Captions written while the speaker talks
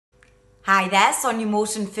Hi there, Sonia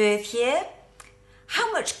Morton Firth here.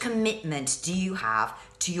 How much commitment do you have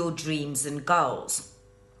to your dreams and goals?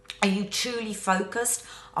 Are you truly focused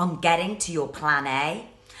on getting to your plan A?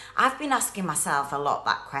 I've been asking myself a lot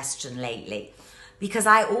that question lately because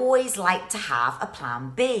I always like to have a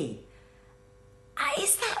plan B.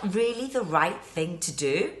 Is that really the right thing to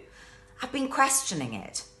do? I've been questioning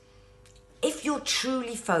it. If you're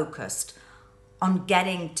truly focused on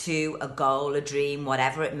getting to a goal, a dream,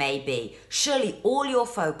 whatever it may be, surely all your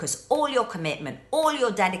focus, all your commitment, all your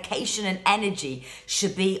dedication and energy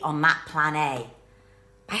should be on that plan A.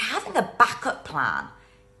 By having a backup plan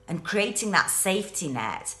and creating that safety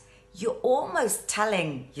net, you're almost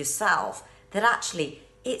telling yourself that actually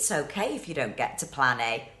it's okay if you don't get to plan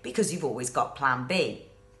A because you've always got plan B.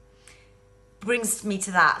 Brings me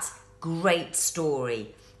to that great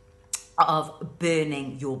story of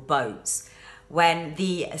burning your boats. When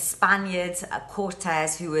the Spaniard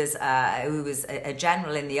Cortes, who was a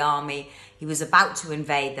general in the army, he was about to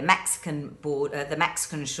invade the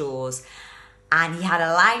Mexican shores, and he had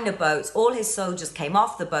a line of boats. All his soldiers came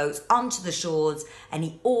off the boats onto the shores, and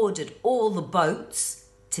he ordered all the boats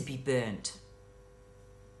to be burnt.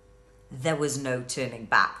 There was no turning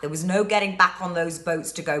back. There was no getting back on those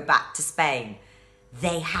boats to go back to Spain.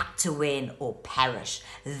 They had to win or perish.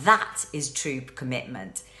 That is true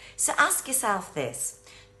commitment. So ask yourself this: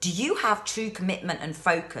 do you have true commitment and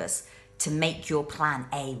focus to make your plan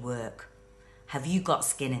A work? Have you got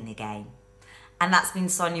skin in the game? And that's been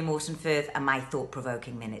Sonia Morton Firth and my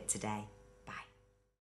thought-provoking minute today.